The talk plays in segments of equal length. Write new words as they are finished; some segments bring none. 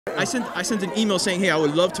I sent an email saying, hey, I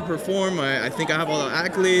would love to perform. I think I have all the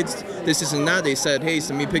accolades, this and that. They said, hey,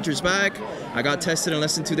 send me pictures back. I got tested in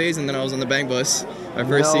less than 2 days, and then I was on the bang bus. My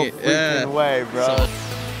first No scene. freaking way, bro.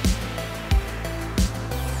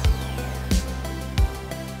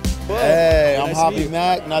 Hey, I'm Hobby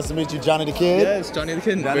Mac. Nice to meet you, Johnny the Kid. Yes, Johnny the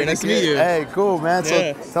Kid. Very nice to meet you. Hey, cool, man. So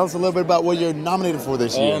Yeah. tell us a little bit about what you're nominated for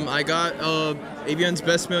this year. I got AVN's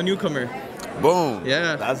Best Male Newcomer. Boom.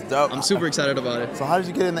 Yeah. That's dope. I'm super excited about it. So how did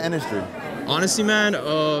you get in the industry? Honestly, man,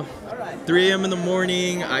 3 a.m. in the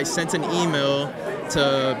morning, I sent an email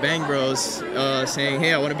to Bang Bros saying,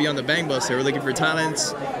 hey, I want to be on the Bang Bus. They were looking for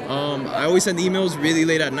talents. I always send emails really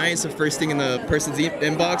late at night. It's the first thing in the person's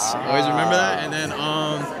inbox. I always remember that. And then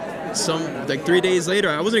 3 days later,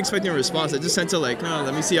 I wasn't expecting a response. I just sent it like, oh,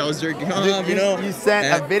 let me see. I was jerking off, you know. You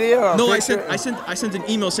sent a video or a No, picture? I sent an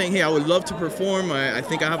email saying, hey, I would love to perform. I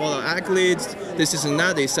think I have all the accolades, this and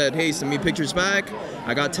that. They said, hey, send me pictures back.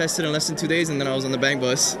 I got tested in less than 2 days, and then I was on the bang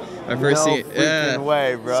bus. My first no scene. freaking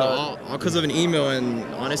way, bro. So all because of an email, and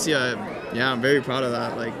honestly, I'm very proud of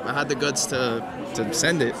that. Like, I had the guts to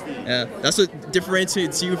send it. Yeah, that's what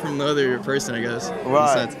differentiates you from the other person, I guess.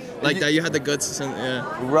 Right. In a sense. Like that, you had the guts to send.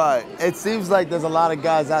 Yeah. Right. It seems like there's a lot of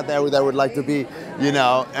guys out there that would like to be, you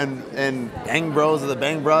know, and Bang Bros or the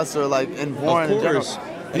Bang Bros or like in porn in general.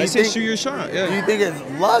 And I say shoot your shot. Yeah. Do you think it's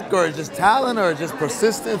luck or just talent or just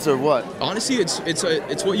persistence or what? Honestly,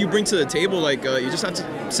 it's what you bring to the table. Like you just have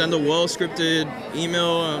to send a well-scripted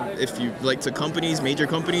email. If you like to companies, major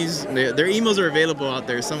companies, their emails are available out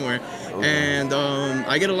there somewhere. Okay. And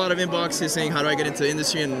I get a lot of inboxes saying, how do I get into the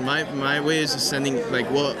industry? And my way is just sending like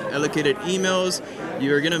well-allocated emails.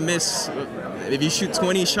 You're gonna miss. If you shoot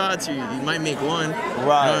 20 shots, you might make one. Right. You know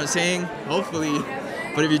what I'm saying? Hopefully.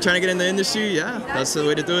 But if you're trying to get in the industry, yeah, that's the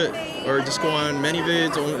way to do it. Or just go on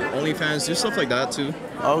ManyVids, OnlyFans, do stuff like that too.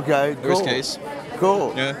 Okay, cool. Worst case.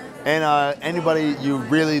 Cool. Yeah. And anybody you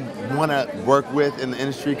really want to work with in the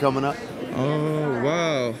industry coming up? Oh,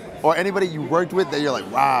 wow. Or anybody you worked with that you're like,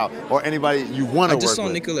 wow. Or anybody you want to work with? I just saw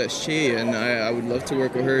Nicolette Shea, and I would love to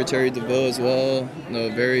work with her. Terry DeVille as well. No,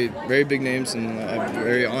 very, very big names, and I'm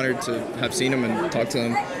very honored to have seen them and talked to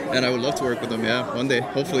them. And I would love to work with them, yeah, one day,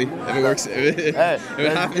 hopefully, if it works, if it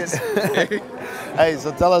happens. Hey,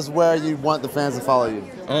 so tell us where you want the fans to follow you.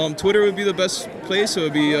 Twitter would be the best place, so it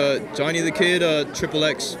would be Johnny the Kid,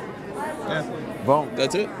 XXX. Yeah. Boom.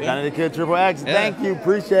 That's it. Yeah. Johnny the Kid, XXX. Yeah. Thank you,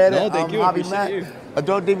 appreciate it. No, thank you, appreciate you.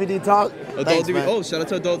 Adult DVD Talk. Adult DVD. Oh, shout out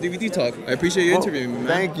to Adult DVD Talk. I appreciate you interviewing me, man.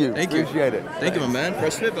 Thank you. Thank you. Appreciate it. Thank you, my man.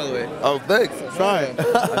 Fresh fit, by the way. Oh, thanks. Trying. I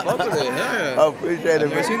fuck with it. Yeah. Oh, appreciate it. I've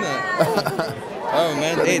never seen that. Oh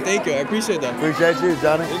man, hey, thank you. I appreciate that. Appreciate you,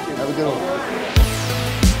 Johnny. Thank you. Have a good one.